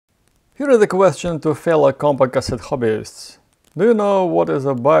Here is a question to fellow compact cassette hobbyists. Do you know what is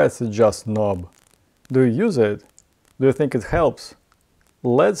a bias adjust knob? Do you use it? Do you think it helps?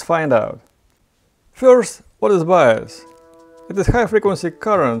 Let's find out. First, what is bias? It is high-frequency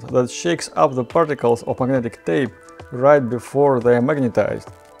current that shakes up the particles of magnetic tape right before they are magnetized.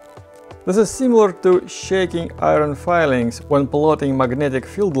 This is similar to shaking iron filings when plotting magnetic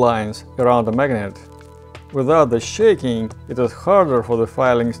field lines around a magnet. Without the shaking, it is harder for the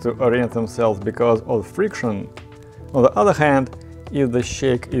filings to orient themselves because of friction. On the other hand, if the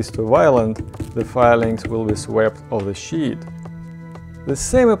shake is too violent, the filings will be swept off the sheet. The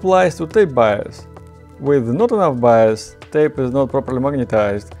same applies to tape bias. With not enough bias, tape is not properly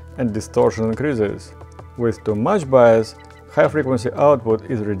magnetized and distortion increases. With too much bias, high-frequency output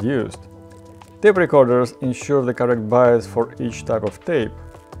is reduced. Tape recorders ensure the correct bias for each type of tape.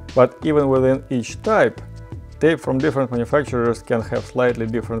 But even within each type, tape from different manufacturers can have slightly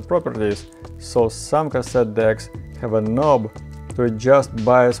different properties, so some cassette decks have a knob to adjust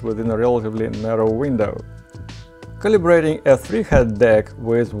bias within a relatively narrow window. Calibrating a 3-head deck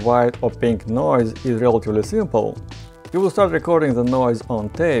with white or pink noise is relatively simple. You will start recording the noise on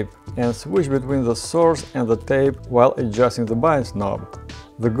tape and switch between the source and the tape while adjusting the bias knob.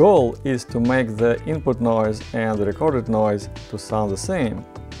 The goal is to make the input noise and the recorded noise to sound the same.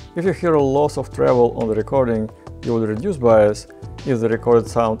 If you hear a loss of treble on the recording, you would reduce bias. If the recorded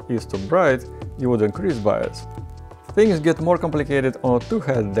sound is too bright, you would increase bias. Things get more complicated on a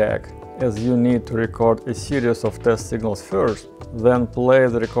 2-head deck, as you need to record a series of test signals first, then play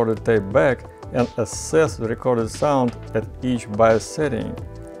the recorded tape back and assess the recorded sound at each bias setting.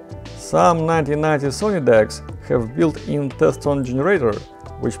 Some 1990 Sony decks have built-in test tone generator,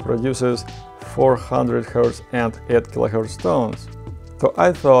 which produces 400 Hz and 8 kHz tones. So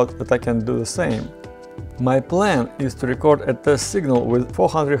I thought that I can do the same. My plan is to record a test signal with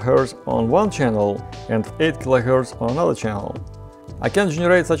 400 Hz on one channel and 8 kHz on another channel. I can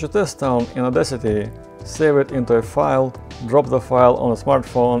generate such a test tone in Audacity, save it into a file, drop the file on a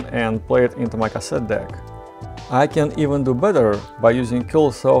smartphone and play it into my cassette deck. I can even do better by using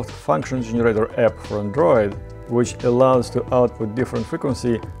CoolSoft Function Generator app for Android, which allows to output different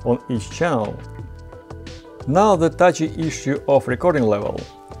frequency on each channel. Now the touchy issue of recording level.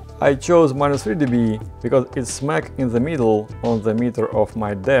 I chose -3 dB because it's smack in the middle on the meter of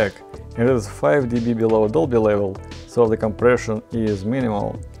my deck and it is 5 dB below Dolby level, so the compression is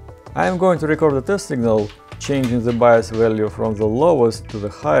minimal. I am going to record the test signal, changing the bias value from the lowest to the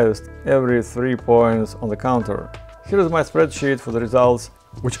highest every 3 points on the counter. Here is my spreadsheet for the results,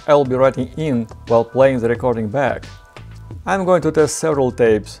 which I'll be writing in while playing the recording back. I'm going to test several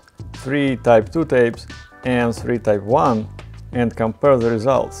tapes, 3 Type 2 tapes and 3 Type 1, and compare the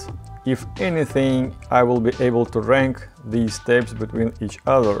results. If anything, I will be able to rank these tapes between each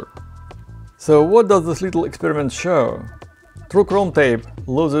other. So what does this little experiment show? True chrome tape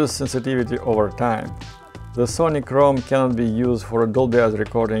loses sensitivity over time. The Sony Chrome cannot be used for a Dolby Eyes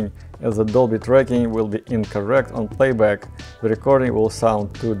recording, as the Dolby tracking will be incorrect on playback. The recording will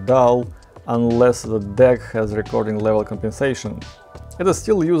sound too dull unless the deck has recording level compensation. It is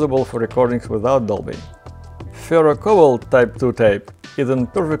still usable for recordings without Dolby. Ferro-cobalt Type 2 tape is in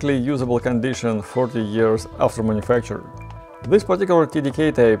perfectly usable condition 40 years after manufacture. This particular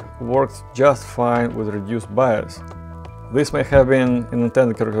TDK tape works just fine with reduced bias. This may have been an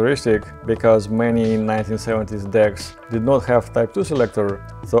intended characteristic because many 1970s decks did not have Type 2 selector,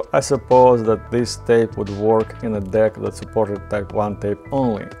 so I suppose that this tape would work in a deck that supported Type 1 tape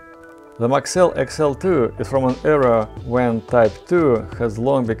only. The Maxell XL2 is from an era when Type 2 has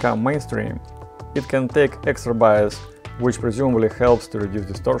long become mainstream. It can take extra bias, which presumably helps to reduce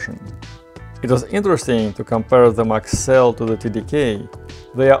distortion. It was interesting to compare the Maxell to the TDK.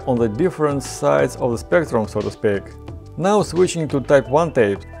 They are on the different sides of the spectrum, so to speak. Now switching to Type 1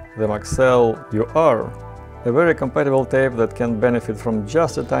 tape, the Maxell UR, a very compatible tape that can benefit from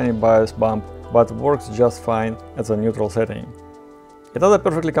just a tiny bias bump, but works just fine at the neutral setting. Another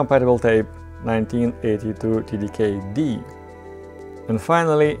perfectly compatible tape, 1982 TDK-D. And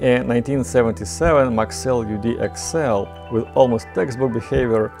finally, a 1977 Maxell UD XL with almost textbook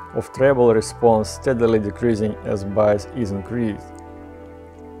behavior of treble response steadily decreasing as bias is increased.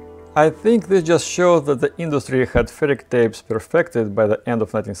 I think this just shows that the industry had ferric tapes perfected by the end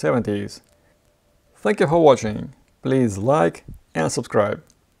of 1970s. Thank you for watching. Please like and subscribe.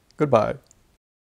 Goodbye.